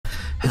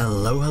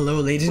Hello,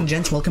 ladies and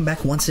gents. Welcome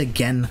back once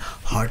again.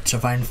 Hearts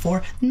of Iron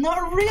 4.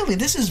 Not really.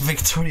 This is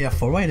Victoria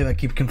 4. Why do I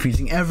keep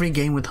confusing every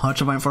game with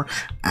Hearts of Iron 4?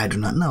 I do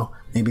not know.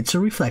 Maybe it's a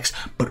reflex.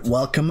 But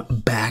welcome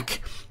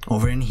back.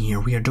 Over in here,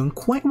 we are doing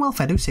quite well, if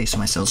I do say so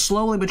myself.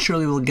 Slowly but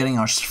surely, we're getting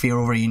our sphere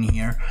over in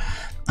here.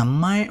 I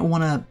might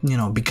want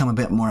to, become a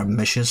bit more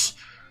ambitious.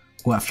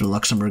 Go after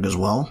Luxembourg as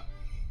well.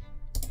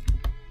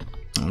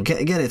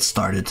 Get it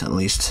started, at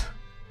least.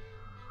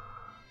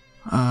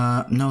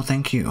 No,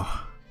 thank you.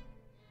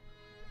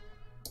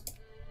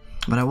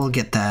 But I will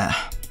get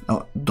that.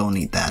 Oh, don't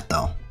need that,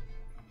 though.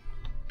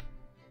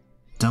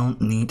 Don't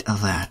need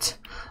that.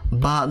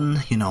 Button,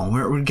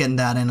 we're getting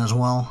that in as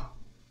well.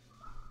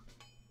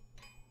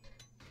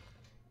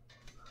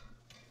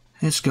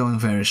 It's going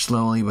very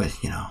slowly, but,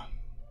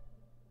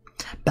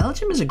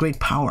 Belgium is a great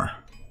power.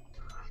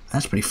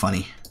 That's pretty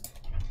funny.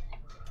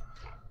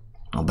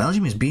 Oh,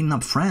 Belgium is beating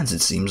up France, it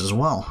seems, as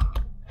well.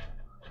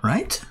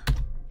 Right?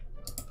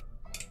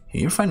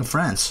 You're fighting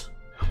France.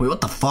 Wait,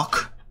 what the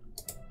fuck?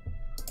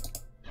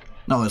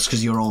 No, it's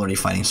because you're already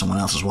fighting someone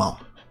else as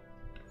well.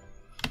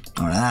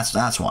 Alright,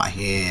 that's why.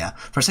 Yeah.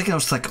 For a second I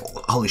was like,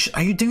 holy shit,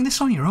 are you doing this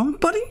on your own,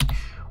 buddy?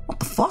 What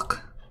the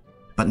fuck?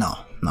 But no,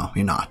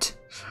 you're not.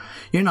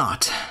 You're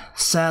not.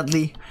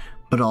 Sadly,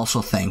 but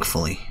also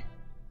thankfully.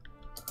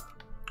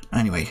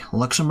 Anyway,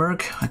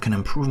 Luxembourg, I can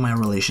improve my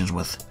relations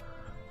with.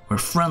 We're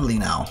friendly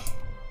now.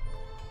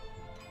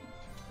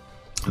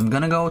 I'm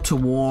gonna go to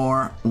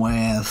war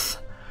with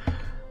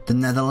the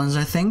Netherlands,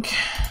 I think.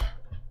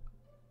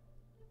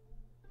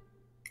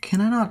 Can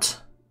I not?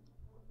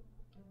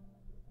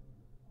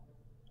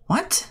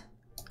 What?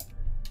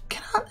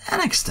 Cannot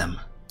annex them.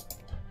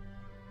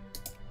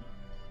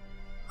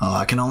 Oh,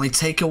 I can only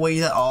take away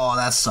that. Oh,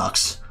 that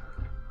sucks.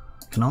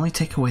 I can only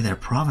take away their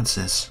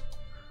provinces.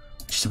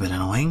 Just a bit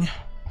annoying.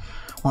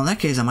 Well, in that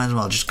case, I might as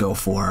well just go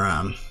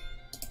for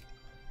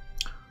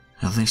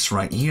this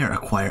right here.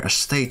 Acquire a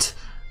state.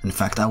 In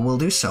fact, I will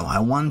do so. I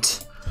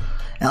want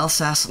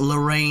Alsace,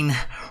 Lorraine,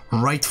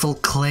 rightful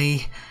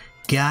clay.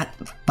 God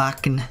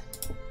fucking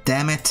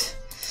damn it.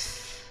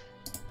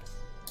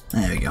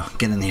 There we go.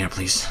 Get in here,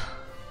 please.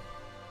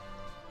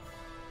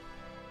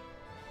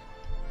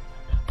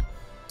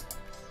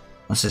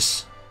 What's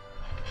this?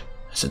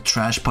 It's a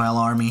trash pile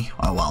army.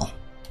 Oh well.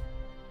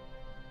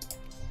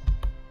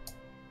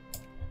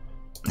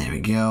 There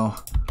we go.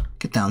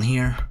 Get down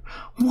here.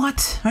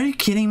 What? Are you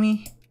kidding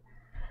me?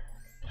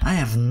 I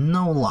have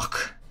no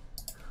luck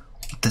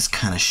with this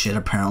kind of shit,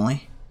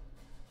 apparently.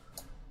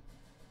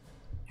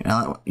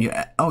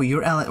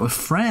 You're allied with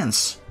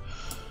France.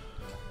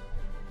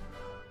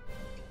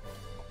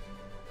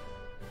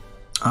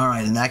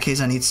 Alright, in that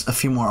case I need a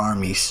few more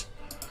armies.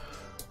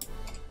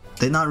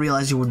 Did not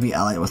realize you would be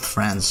allied with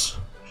France.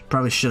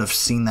 Probably should have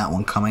seen that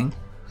one coming.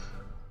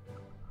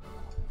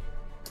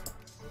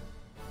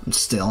 And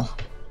still.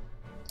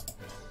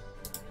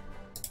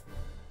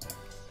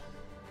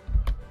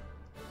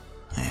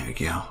 There we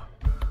go.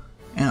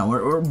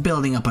 We're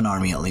building up an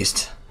army at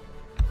least.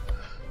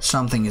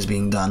 Something is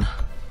being done.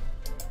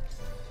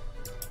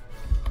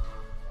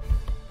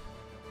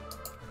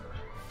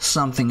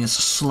 Something is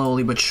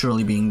slowly but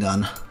surely being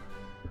done.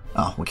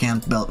 Oh, we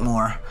can't build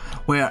more.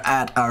 We're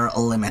at our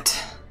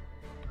limit.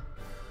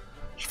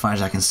 As far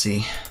as I can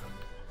see.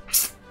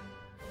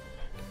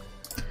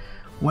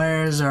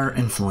 Where's our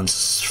influence?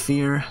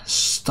 Sphere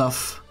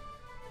stuff.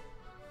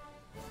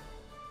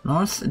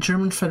 North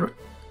German Federation.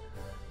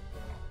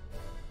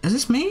 Is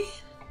this me?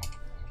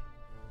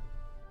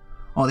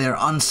 Oh, they're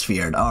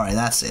unsphered. Alright,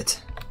 that's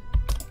it.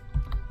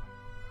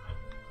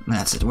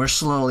 That's it. We're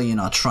slowly,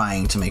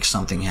 trying to make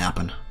something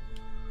happen.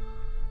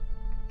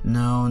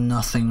 No,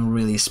 nothing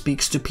really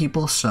speaks to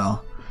people,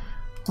 so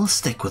we'll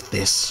stick with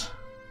this.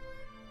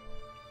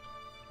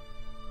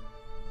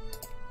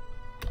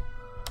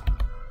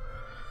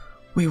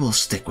 We will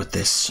stick with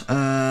this.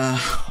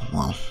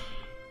 Well.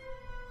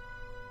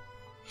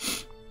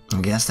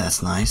 I guess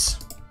that's nice.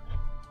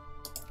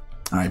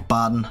 Alright,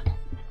 Baden.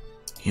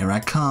 Here I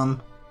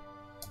come.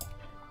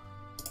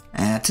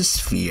 Add to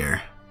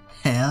sphere.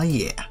 Hell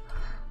yeah.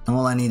 And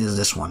all I need is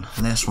this one.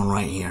 This one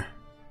right here.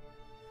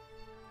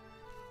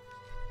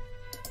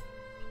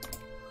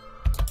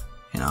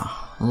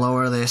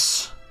 Lower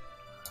this.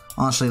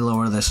 Honestly,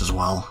 lower this as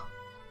well.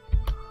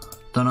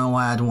 Don't know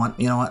why I'd want...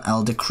 You know what?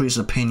 I'll decrease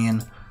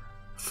opinion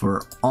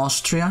for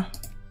Austria.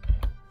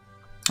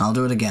 I'll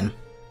do it again.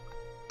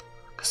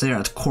 Because they're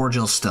at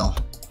cordial still.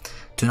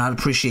 Do not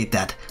appreciate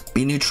that.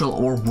 Be neutral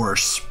or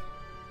worse.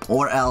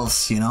 Or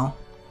else, There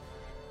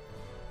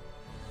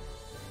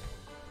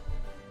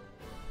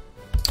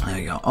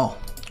we go. Oh,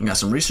 we got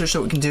some research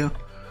that we can do.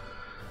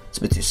 It's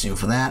a bit too soon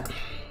for that.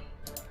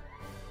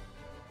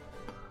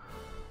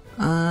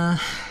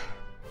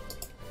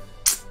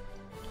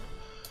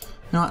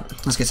 You know what?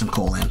 Let's get some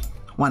coal in.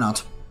 Why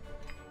not?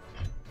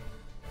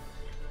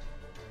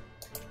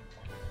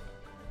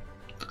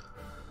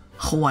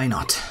 Why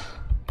not?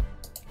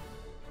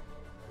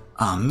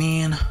 Oh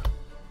man.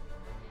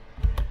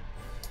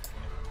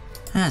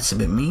 That's a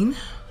bit mean,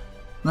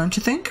 don't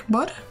you think,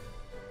 bud?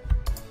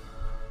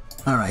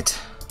 Alright.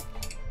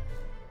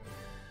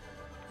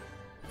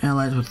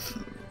 Allied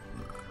with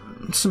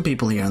some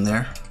people here and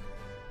there.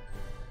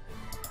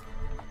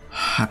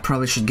 I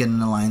probably should get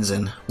an alliance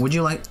in. Would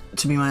you like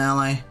to be my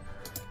ally?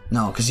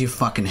 No, because you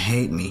fucking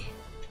hate me.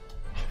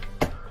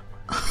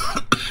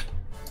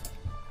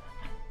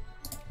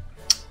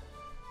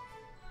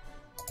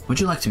 Would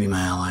you like to be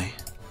my ally?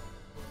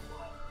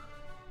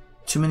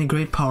 Too many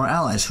great power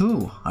allies.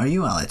 Who are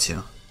you allied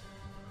to?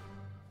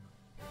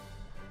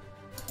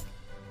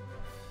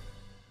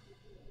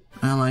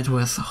 Allied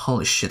with...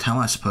 Holy shit, how am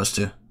I supposed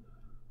to?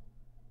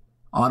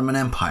 Ottoman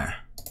Empire.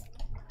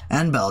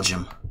 And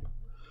Belgium.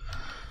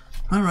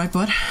 Alright,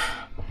 bud.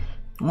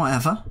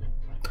 Whatever.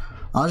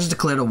 I'll just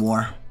declare a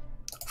war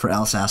for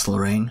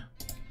Alsace-Lorraine.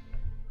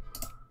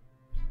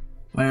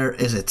 Where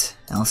is it?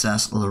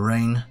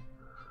 Alsace-Lorraine.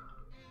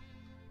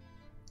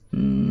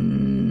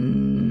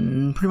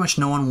 Pretty much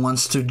no one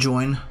wants to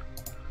join,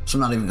 so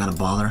I'm not even gonna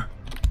bother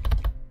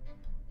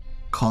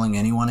calling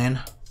anyone in.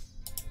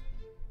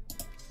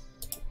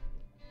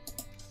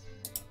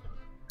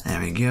 There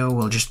we go.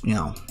 We'll just, you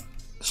know,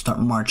 start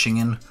marching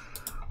in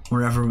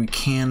wherever we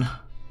can.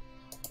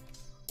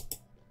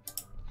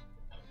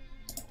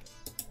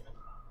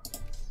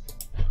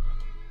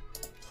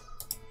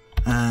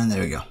 And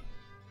there we go.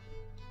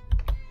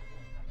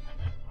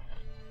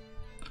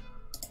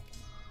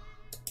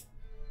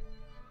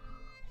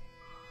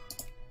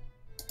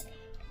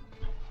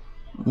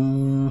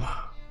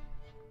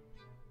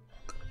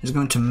 He's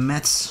going to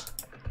Metz.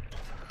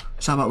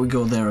 So how about we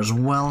go there as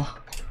well?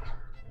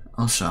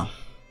 Also,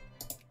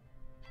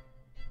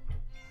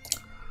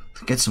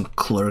 get some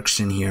clerks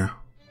in here.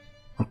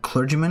 Or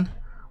clergymen?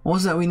 What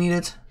was that we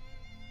needed?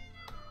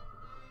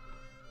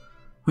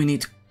 We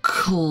need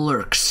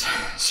clerks.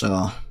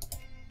 So,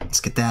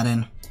 let's get that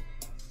in.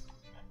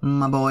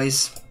 My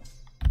boys.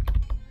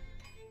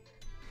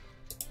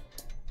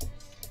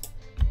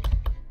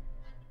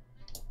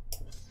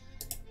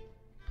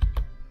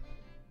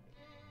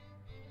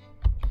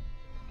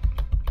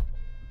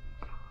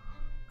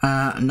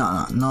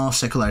 No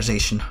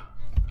secularization.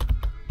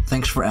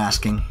 Thanks for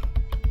asking.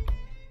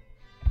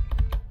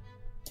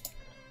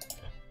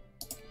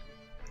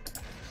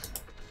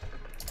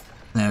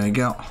 There we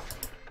go.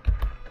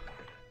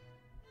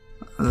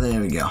 There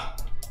we go.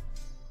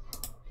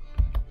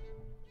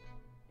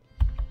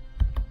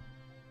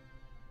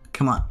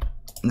 Come on.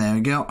 There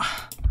we go.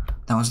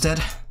 That one's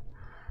dead.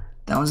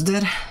 That one's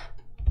dead.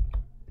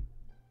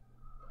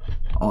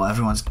 Oh,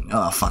 everyone's...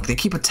 Oh, fuck. They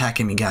keep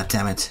attacking me,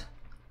 goddammit.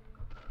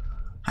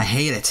 I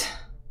hate it.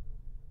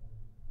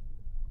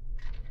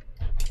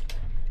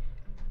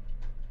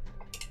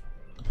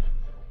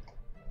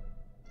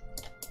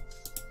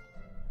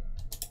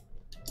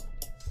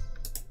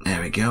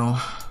 There we go.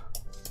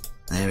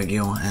 There we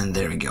go, and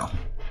there we go.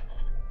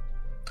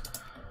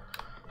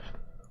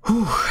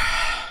 Whew.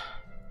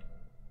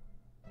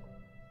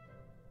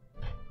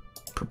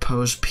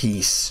 Propose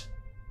peace.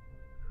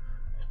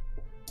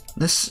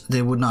 This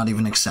they would not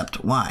even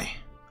accept. Why?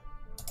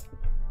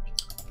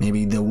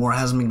 Maybe the war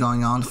hasn't been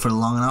going on for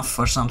long enough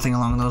or something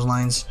along those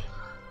lines.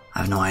 I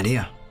have no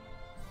idea.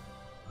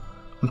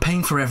 I'm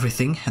paying for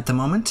everything at the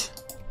moment.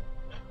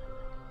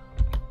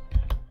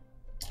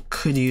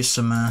 Could use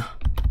some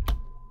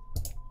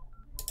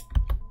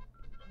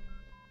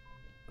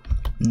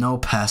no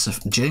passive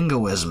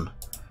jingoism.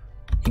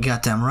 You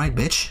goddamn right,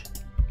 bitch.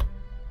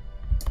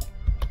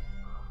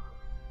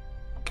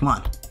 Come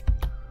on.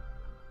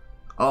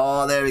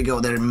 Oh, there we go.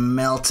 They're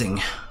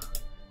melting.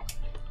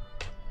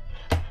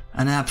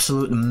 An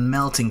absolute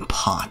melting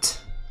pot.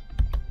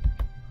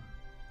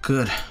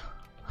 Good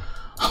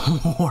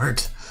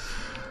Lord.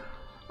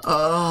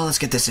 Oh, let's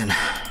get this in.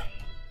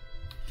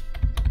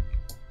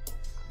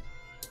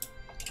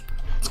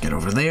 Let's get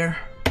over there.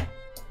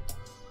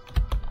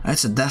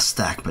 It's a death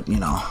stack, but you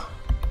know.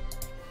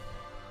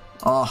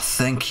 Oh,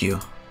 thank you.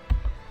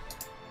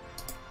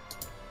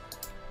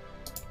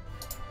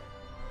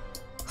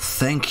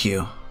 Thank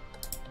you.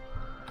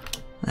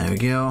 There we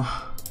go.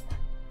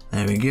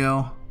 There we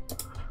go.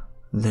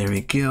 There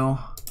we go.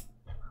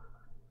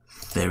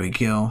 There we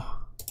go.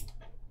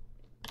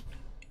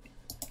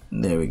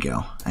 There we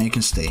go. And you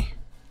can stay.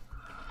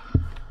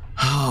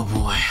 Oh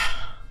boy.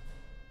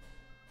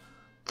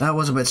 That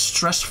was a bit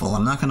stressful,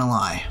 I'm not gonna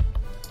lie.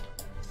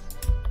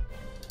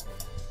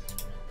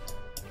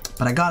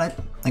 But I got it.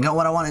 I got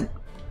what I wanted.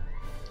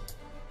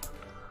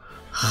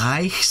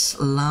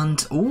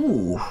 Reichsland.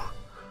 Ooh.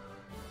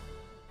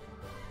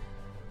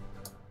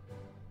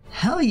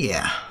 Hell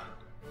yeah.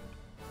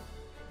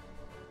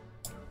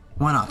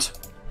 Why not?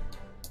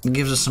 It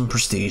gives us some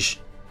prestige,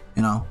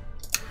 you know?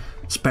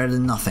 It's better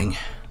than nothing.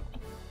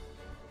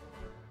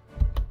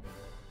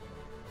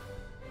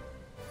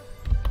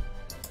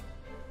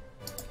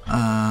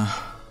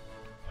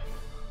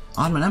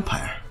 Ottoman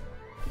Empire.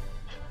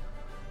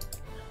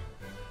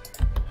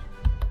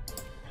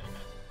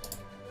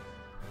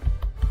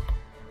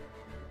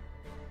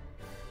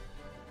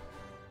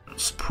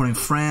 Supporting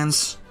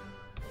France.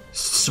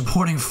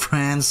 Supporting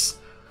France.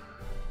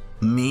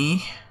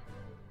 Me.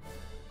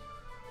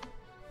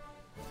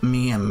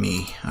 Me and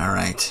me.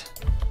 Alright.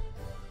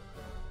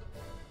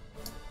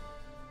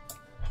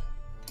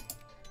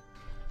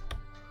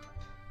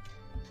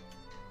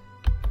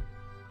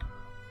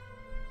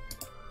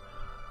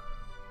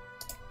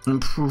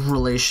 Improve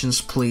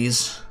relations,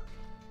 please.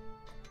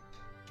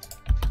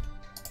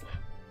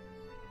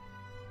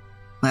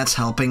 That's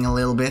helping a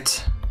little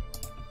bit.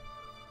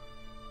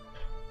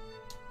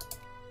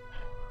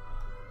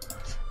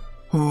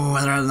 Ooh,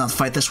 I'd rather not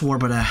fight this war,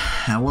 but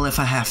I will if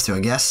I have to, I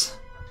guess.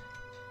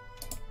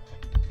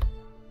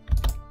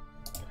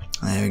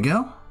 There we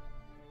go.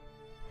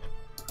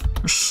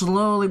 We're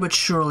slowly but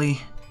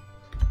surely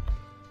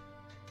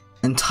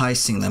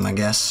enticing them, I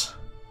guess.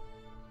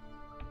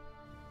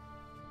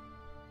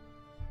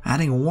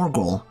 Adding a war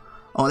goal.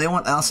 Oh, they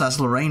want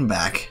Alsace-Lorraine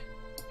back.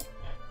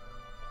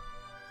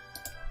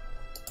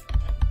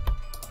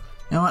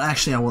 You know what?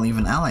 Actually, I will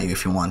even ally you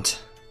if you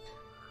want.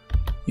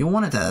 You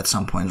wanted that at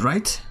some point,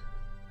 right?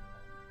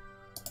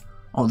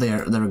 Oh,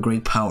 they're a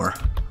great power.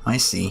 I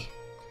see.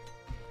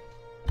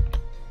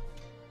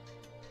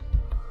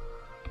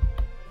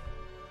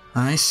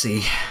 I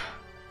see.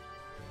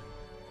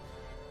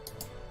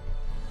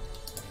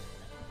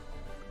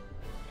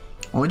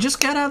 Well, just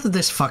get out of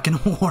this fucking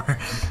war.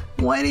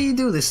 Why do you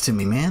do this to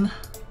me, man?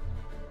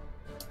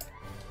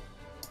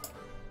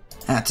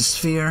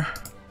 Atmosphere.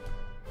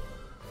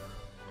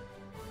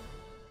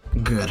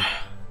 Good.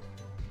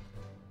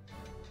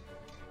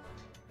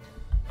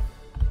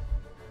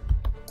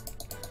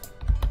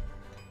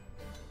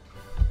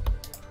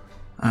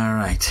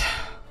 Alright.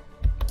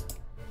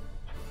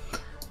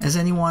 Is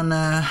anyone,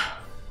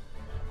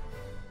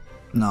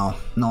 No,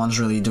 no one's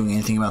really doing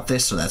anything about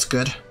this, so that's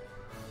good.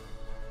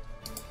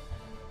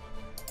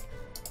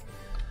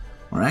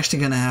 We're actually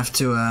gonna have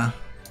to,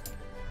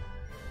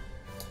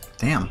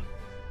 Damn.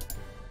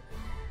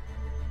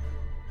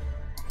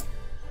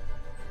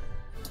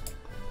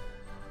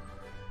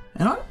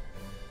 You know what?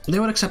 They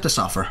would accept this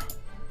offer.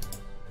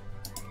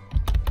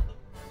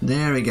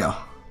 There we go.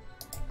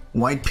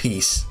 White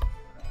peace.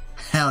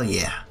 Hell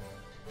yeah.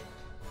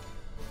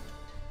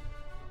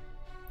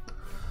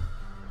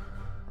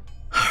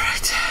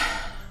 Alright.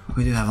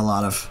 We do have a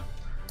lot of...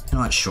 You know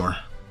what? Sure.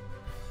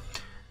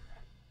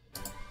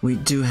 We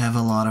do have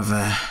a lot of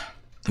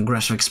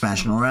aggressive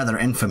expansion, or rather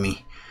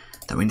infamy,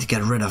 that we need to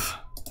get rid of.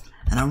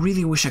 And I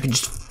really wish I could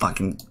just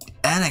fucking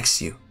annex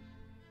you.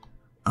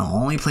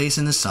 Oh, only place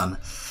in the sun.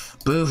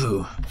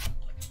 Boo-hoo.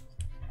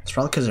 It's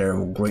probably because they're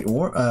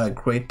a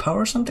great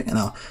power or something?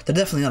 No, they're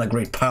definitely not a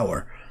great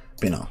power.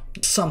 But, you know,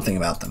 something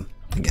about them,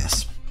 I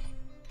guess.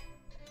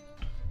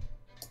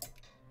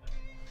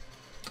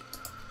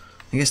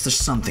 I guess there's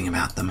something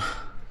about them.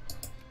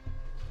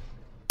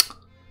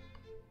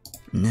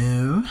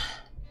 No.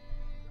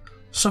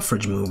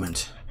 Suffrage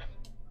movement.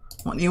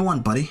 What do you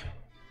want, buddy?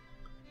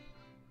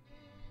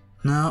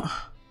 No.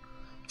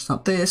 It's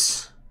not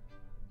this.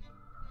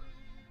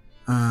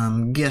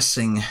 I'm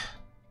guessing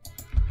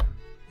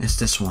it's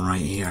this one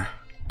right here.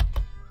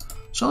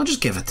 So I'll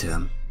just give it to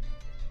them.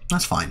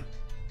 That's fine.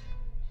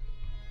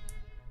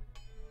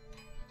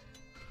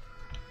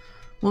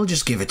 We'll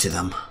just give it to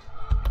them.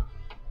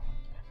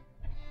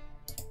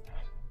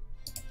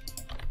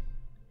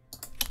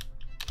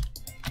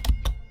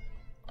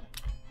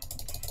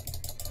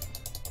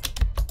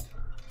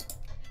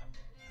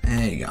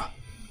 There you go.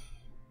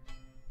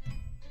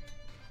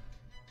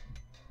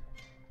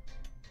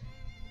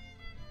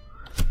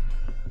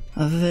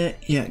 There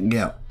you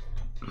go.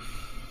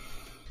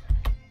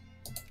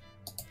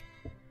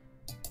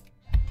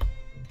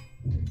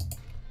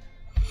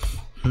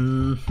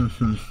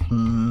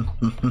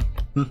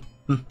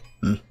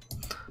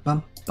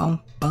 Bum,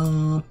 bum,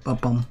 bum, bum,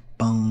 bum,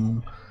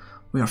 bum.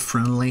 We are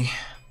friendly.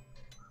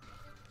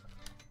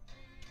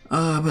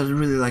 But I'd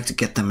really like to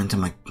get them into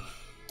my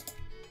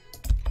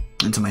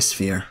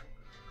sphere.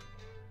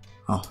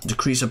 Oh,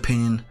 decrease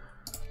opinion.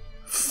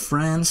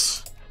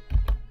 France.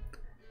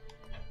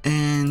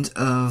 And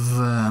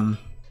of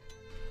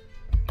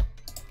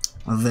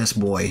this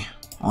boy,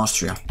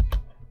 Austria.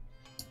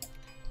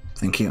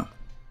 Thank you.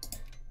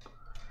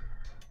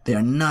 They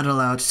are not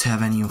allowed to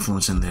have any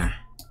influence in there.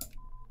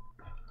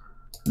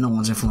 No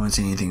one's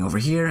influencing anything over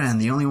here, and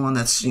the only one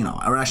that's, you know,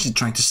 are actually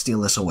trying to steal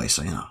this away,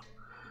 so, you know.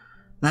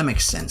 That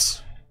makes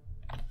sense.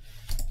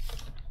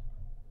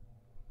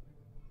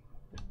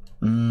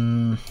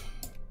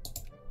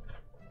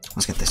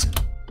 Let's get this in.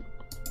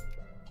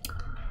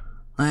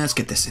 Let's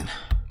get this in.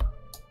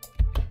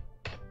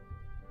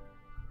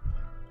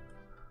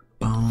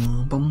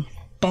 Bum, bum,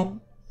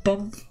 bum,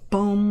 bum,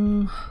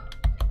 bum.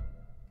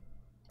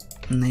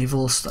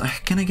 Naval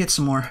stuff. Can I get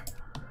some more?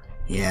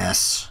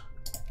 Yes.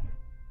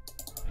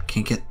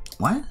 Can't get...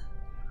 What?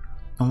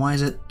 And why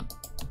is it...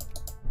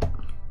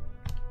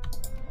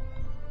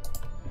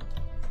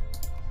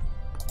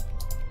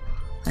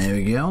 There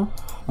we go.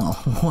 Well,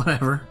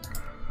 whatever.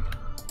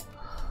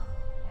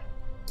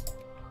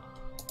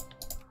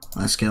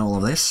 Let's get all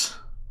of this.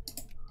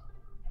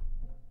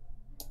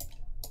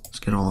 Let's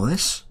get all of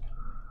this.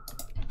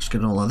 Let's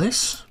get all of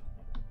this.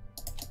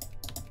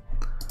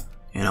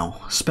 you know,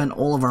 spend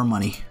all of our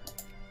money.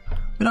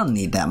 We don't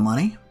need that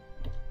money.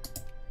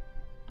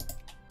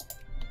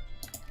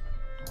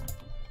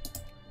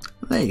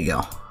 There you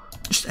go.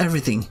 Just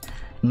everything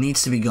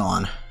needs to be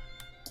gone.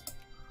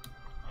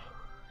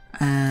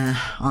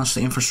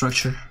 Honestly,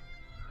 infrastructure.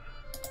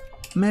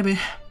 Maybe.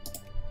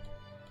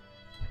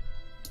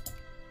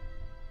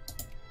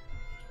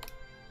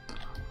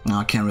 No,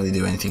 I can't really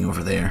do anything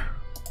over there.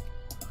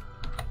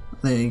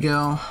 There you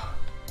go.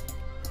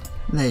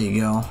 There you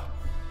go.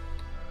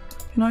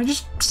 You know, I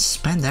just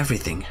spend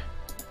everything.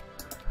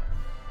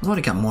 I've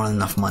already got more than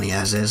enough money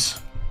as is.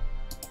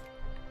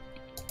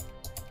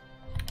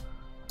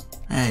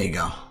 There you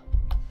go.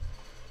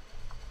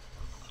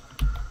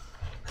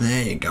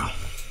 There you go.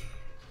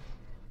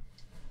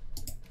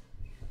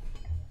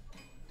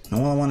 And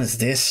all I want is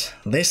this.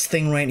 This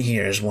thing right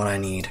here is what I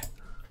need.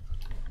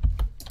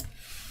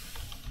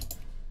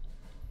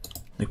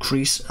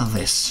 Decrease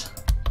this.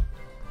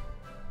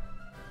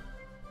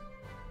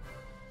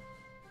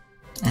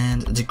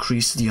 And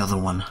decrease the other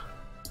one.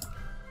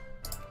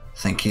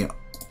 Thank you.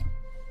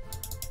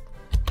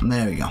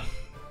 There we go.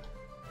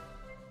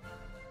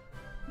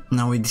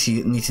 Now we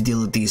need to deal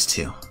with these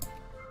two.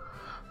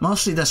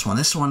 Mostly this one.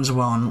 This one's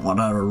one what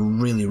I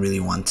really, really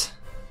want.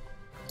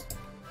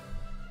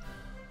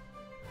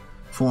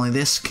 If only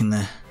this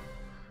can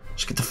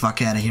just get the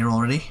fuck out of here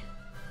already.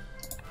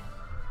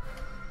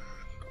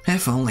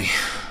 If only.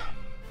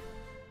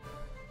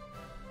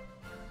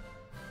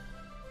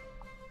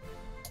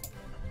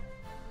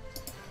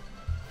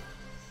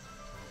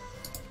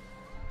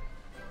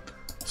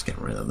 Let's get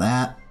rid of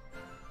that.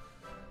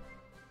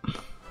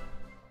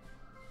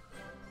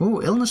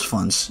 Ooh, illness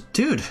funds.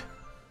 Dude.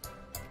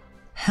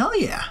 Hell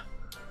yeah.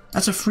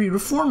 That's a free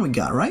reform we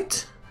got,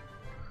 right?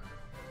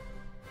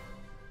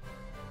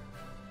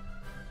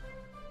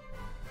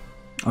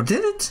 Or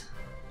did it?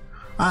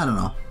 I don't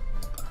know.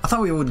 I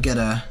thought we would get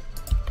a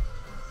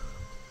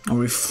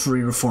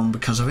free reform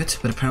because of it,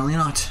 but apparently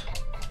not.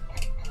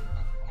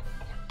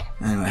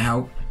 Anyway,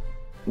 how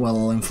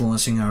well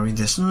influencing are we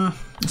this?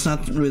 It's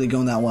not really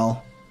going that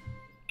well.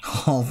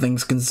 All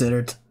things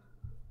considered.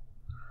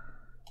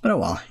 But oh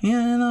well.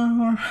 Yeah, you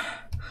know,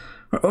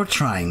 we're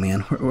trying,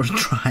 man. We're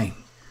trying.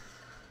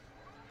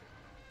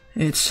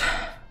 It's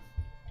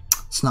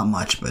not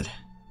much, but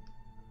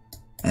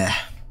yeah,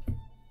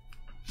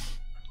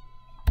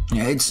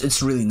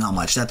 it's really not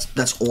much.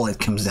 That's all it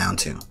comes down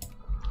to.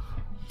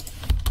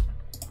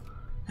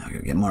 Now we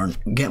gotta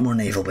get more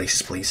naval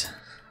bases, please.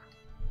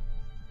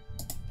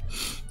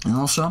 And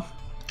also,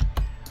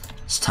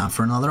 it's time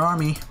for another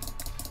army.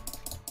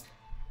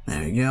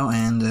 There you go,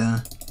 and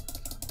there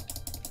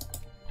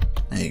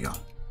you go.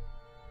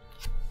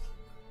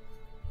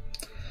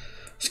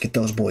 Let's get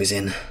those boys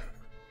in.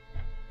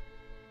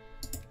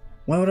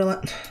 Why would I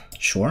let?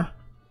 Sure.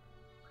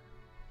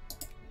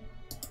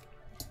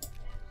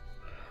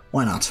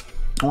 Why not?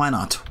 Why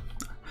not?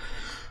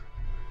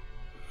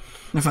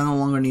 If I no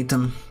longer need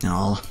them, you know,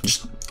 I'll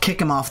just kick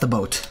them off the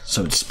boat,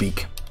 so to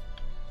speak.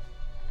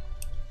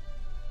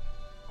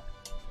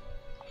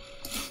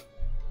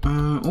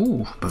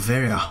 Ooh,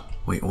 Bavaria.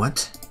 Wait,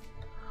 what?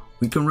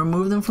 We can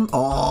remove them from...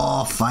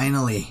 Oh,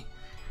 finally.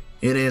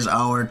 It is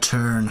our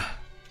turn.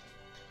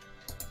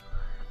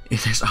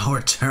 It is our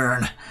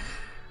turn.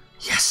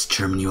 Yes,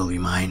 Germany will be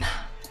mine.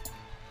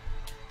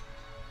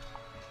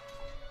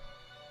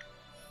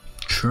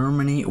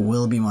 Germany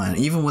will be mine,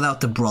 even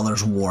without the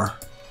Brothers' War.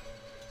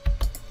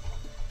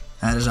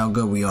 That is how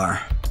good we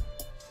are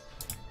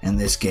in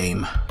this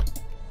game.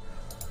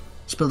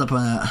 Let's build up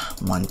a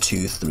 1,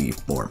 2, 3,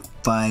 4,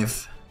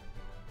 5.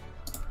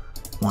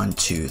 1,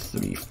 2,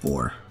 3,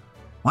 4.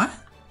 What?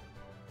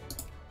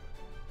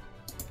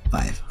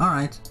 5.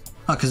 Alright.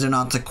 Oh, because they're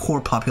not the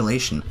core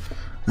population.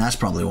 That's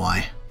probably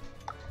why.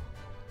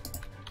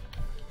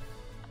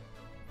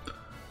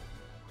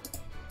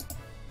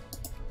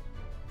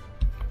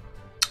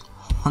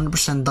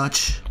 %100%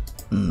 Dutch.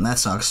 That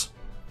sucks.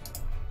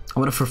 I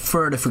would have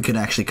preferred if we could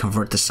actually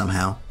convert this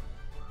somehow.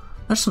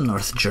 There's some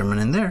North German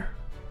in there.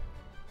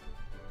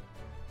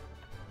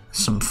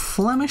 Some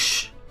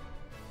Flemish.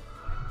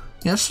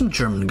 Yeah, there's some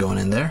German going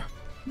in there.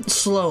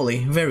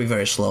 Slowly. Very,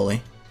 very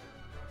slowly.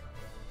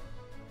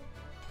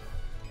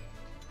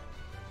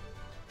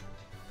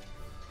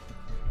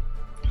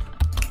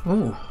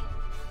 Oh.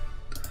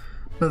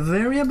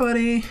 Bavaria,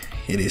 buddy.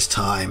 It is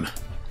time.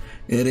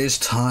 It is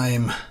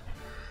time.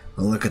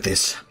 Look at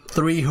this.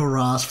 3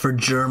 hurrahs for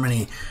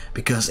Germany,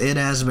 because it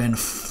has been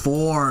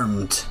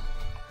formed.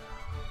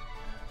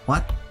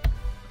 What?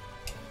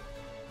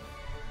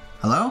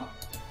 Hello?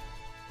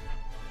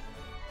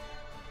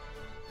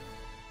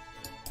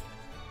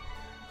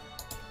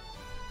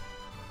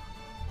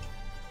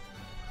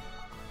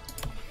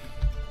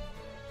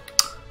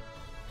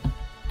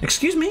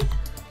 Excuse me?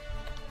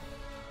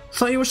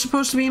 Thought you were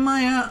supposed to be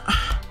my,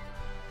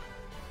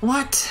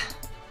 What?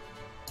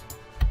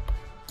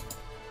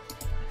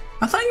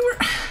 I thought you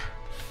were...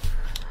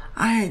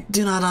 I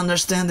do not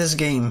understand this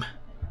game.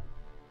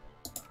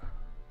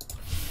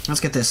 Let's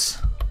get this.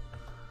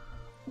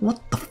 What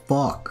the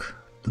fuck?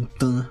 Dun,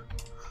 dun.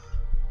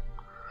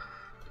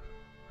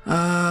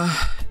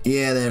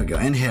 Yeah, there we go.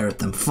 Inherit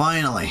them.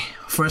 Finally.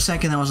 For a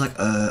second I was like,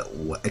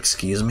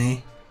 excuse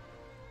me?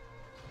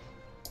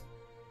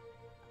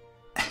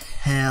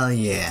 Hell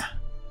yeah.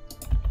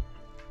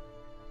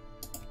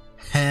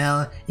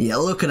 Hell yeah.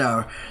 Look at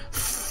our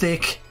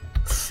thick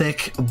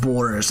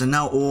borders. And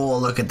now, oh,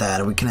 look at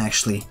that. We can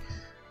actually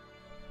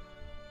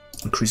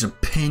increase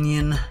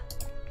opinion.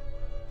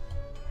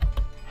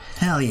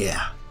 Hell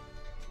yeah.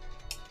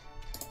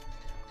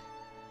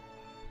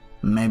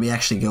 Maybe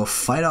actually go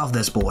fight off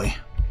this boy.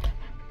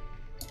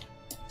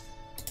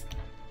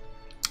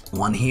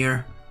 One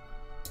here.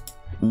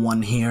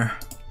 One here.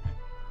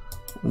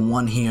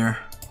 One here.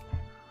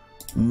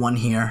 One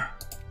here.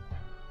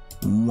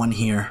 One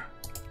here.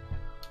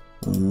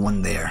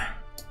 One there.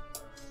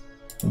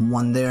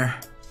 One there.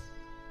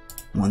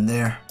 One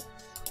there.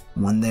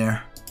 One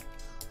there.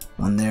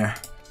 One there.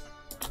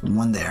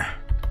 One there.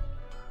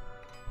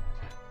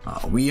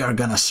 Oh, we are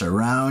gonna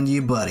surround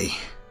you, buddy.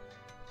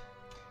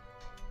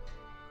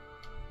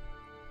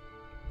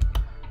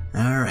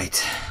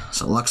 Alright.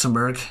 So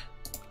Luxembourg.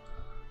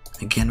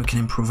 Again, we can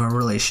improve our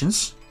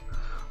relations.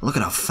 Look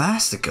at how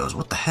fast it goes.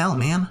 What the hell,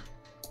 man?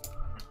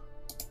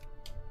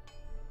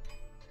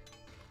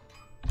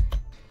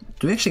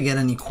 Do we actually get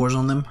any cores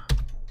on them?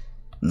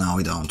 No,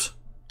 we don't.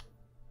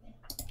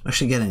 Do we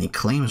actually get any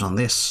claims on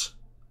this?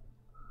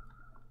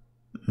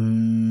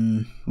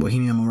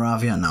 Bohemia,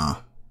 Moravia? No.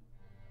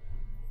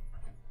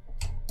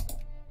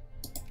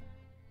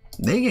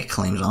 They get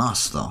claims on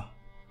us, though.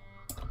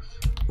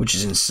 Which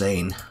is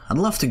insane. I'd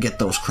love to get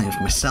those claims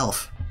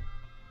myself.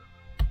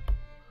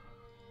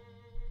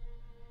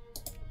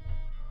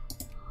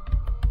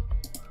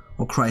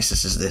 What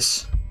crisis is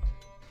this?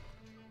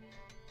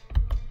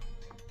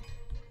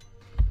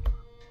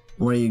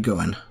 Where are you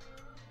going?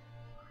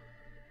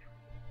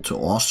 To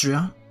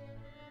Austria?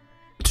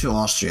 To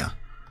Austria.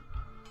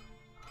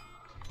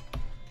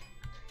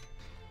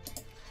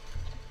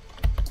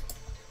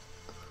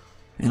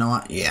 You know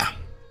what? Yeah.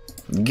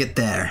 Get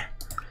there.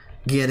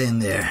 Get in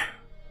there.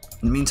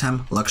 In the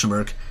meantime,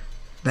 Luxembourg,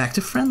 back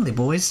to friendly,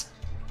 boys.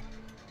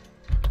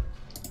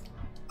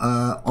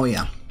 Oh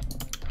yeah.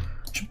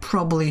 Should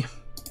probably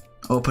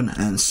open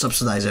and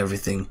subsidize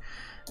everything.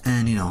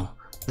 And, you know,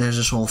 there's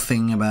this whole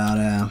thing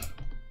about,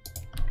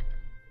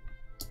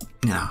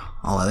 you know,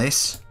 all of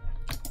this.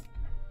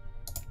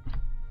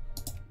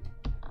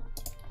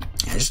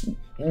 Yeah, just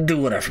do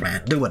whatever,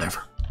 man. Do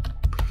whatever.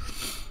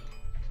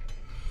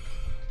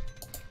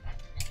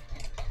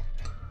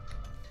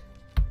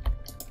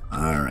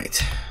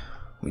 Alright.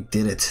 We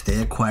did it.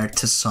 They acquired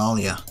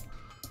Thessalia.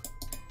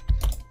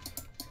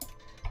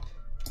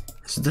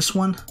 Is it this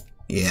one?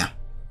 Yeah.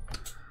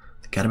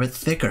 They got a bit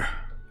thicker.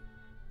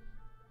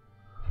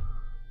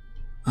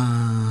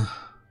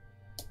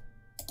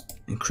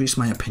 Increase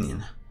my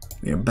opinion.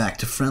 We are back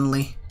to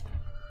friendly.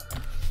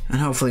 And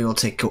hopefully we'll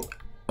take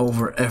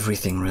over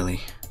everything,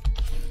 really.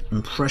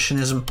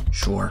 Impressionism?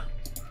 Sure.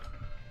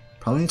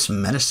 Probably need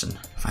some medicine,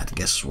 if I had to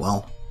guess as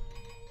well.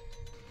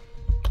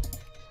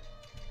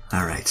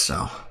 Alright,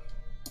 so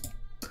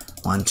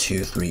 1,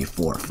 2, 3,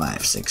 4,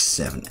 5, 6,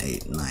 7,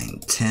 8, 9,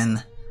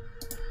 10.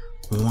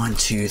 1,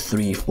 2,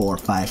 3, 4,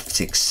 5,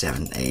 6,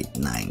 7, 8,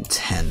 9,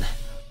 10.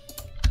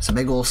 It's a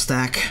big old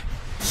stack.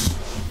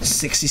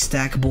 60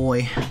 stack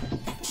boy.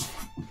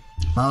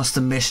 Most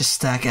ambitious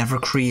stack ever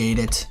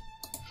created.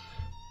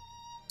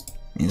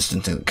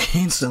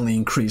 Instantly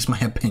increase my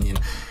opinion.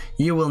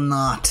 You will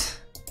not.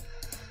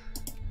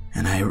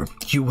 And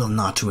you will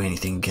not do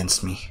anything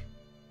against me.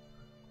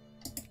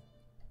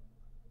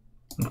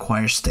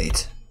 Inquire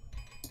state.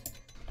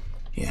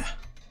 Yeah.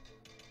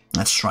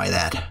 Let's try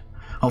that.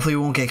 Hopefully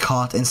we won't get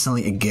caught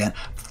instantly again.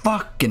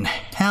 Fucking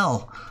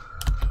hell.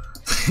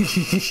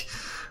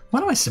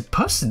 What am I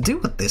supposed to do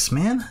with this,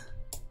 man?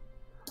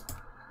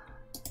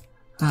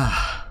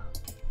 Oh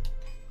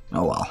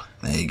well.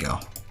 There you go.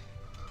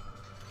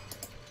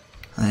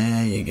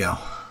 There you go.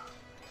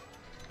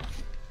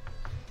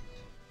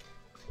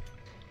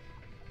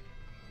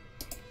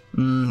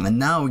 And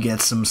now we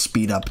get some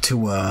speed up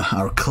to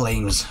our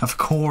claims, of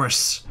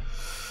course.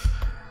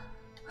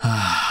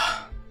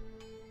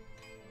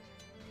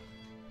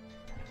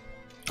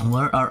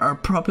 Our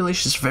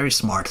population is very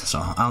smart, so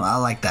I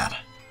like that.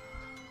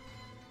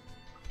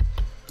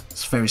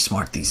 It's very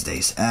smart these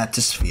days. Add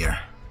to sphere.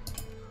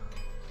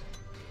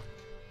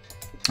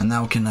 And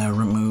now we can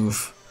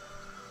remove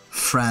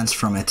France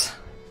from it.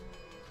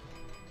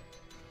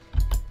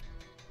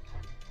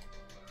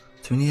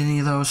 Do we need any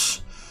of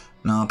those?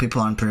 No,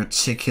 people aren't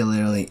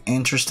particularly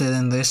interested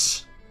in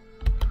this.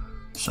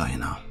 So, you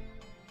know.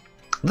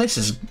 This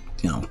is,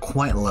 you know,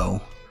 quite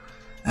low.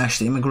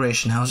 Actually,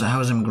 immigration. How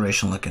is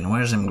immigration looking?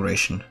 Where's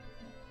immigration?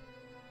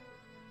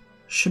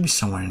 Should be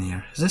somewhere in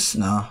here. Is this?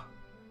 No.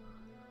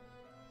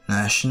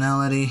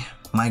 Nationality.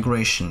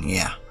 Migration.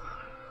 Yeah.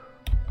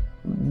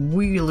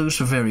 We lose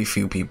very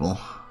few people.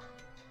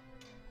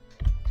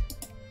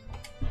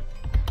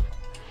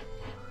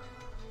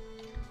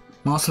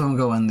 Most of them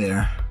go in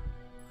there.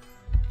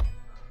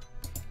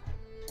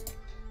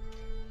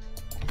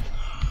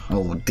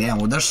 Oh damn,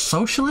 well, they're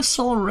socialists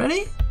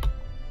already?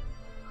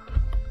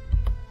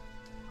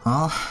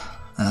 Well,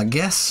 I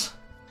guess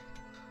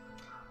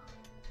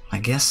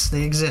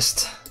they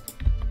exist.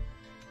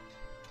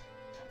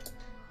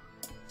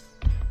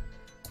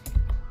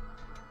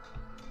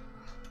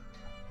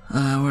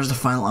 Where's the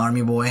final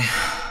army boy?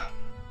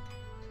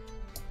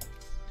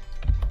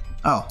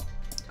 Oh,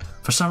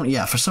 for some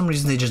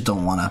reason they just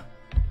don't wanna.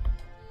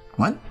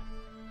 What?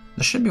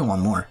 There should be one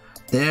more.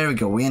 There we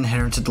go. We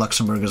inherited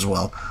Luxembourg as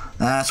well.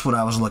 That's what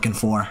I was looking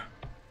for.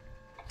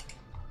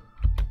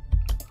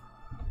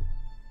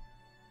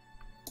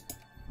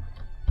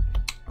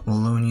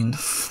 Wallonian,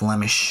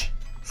 Flemish,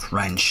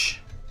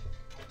 French.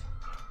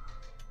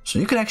 So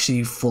you could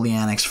actually fully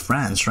annex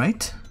France,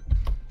 right?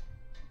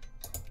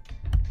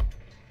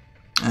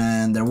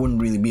 And there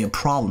wouldn't really be a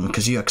problem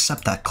because you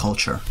accept that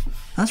culture.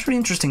 That's pretty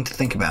interesting to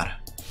think about.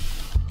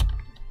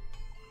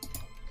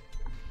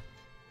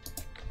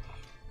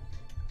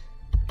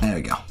 There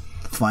we go.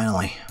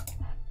 Finally.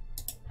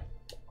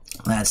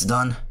 That's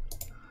done.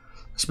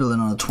 Let's build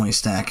another 20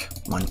 stack.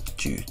 1,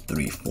 2,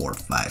 3, 4,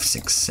 5,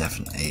 6,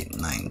 7, 8,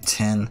 9,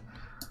 10.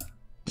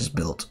 Just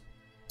built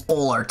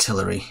all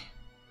artillery.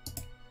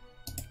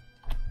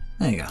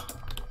 There you go.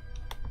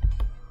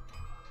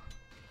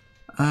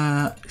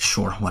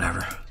 Sure,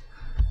 whatever.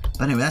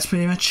 But anyway, that's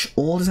pretty much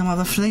all the time I have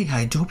left today.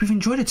 I do hope you've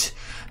enjoyed it.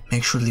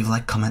 Make sure to leave a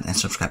like, comment, and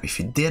subscribe if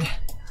you did.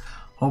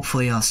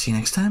 Hopefully I'll see you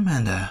next time,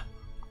 and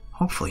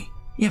hopefully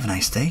you have a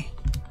nice day.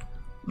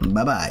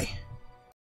 Bye-bye.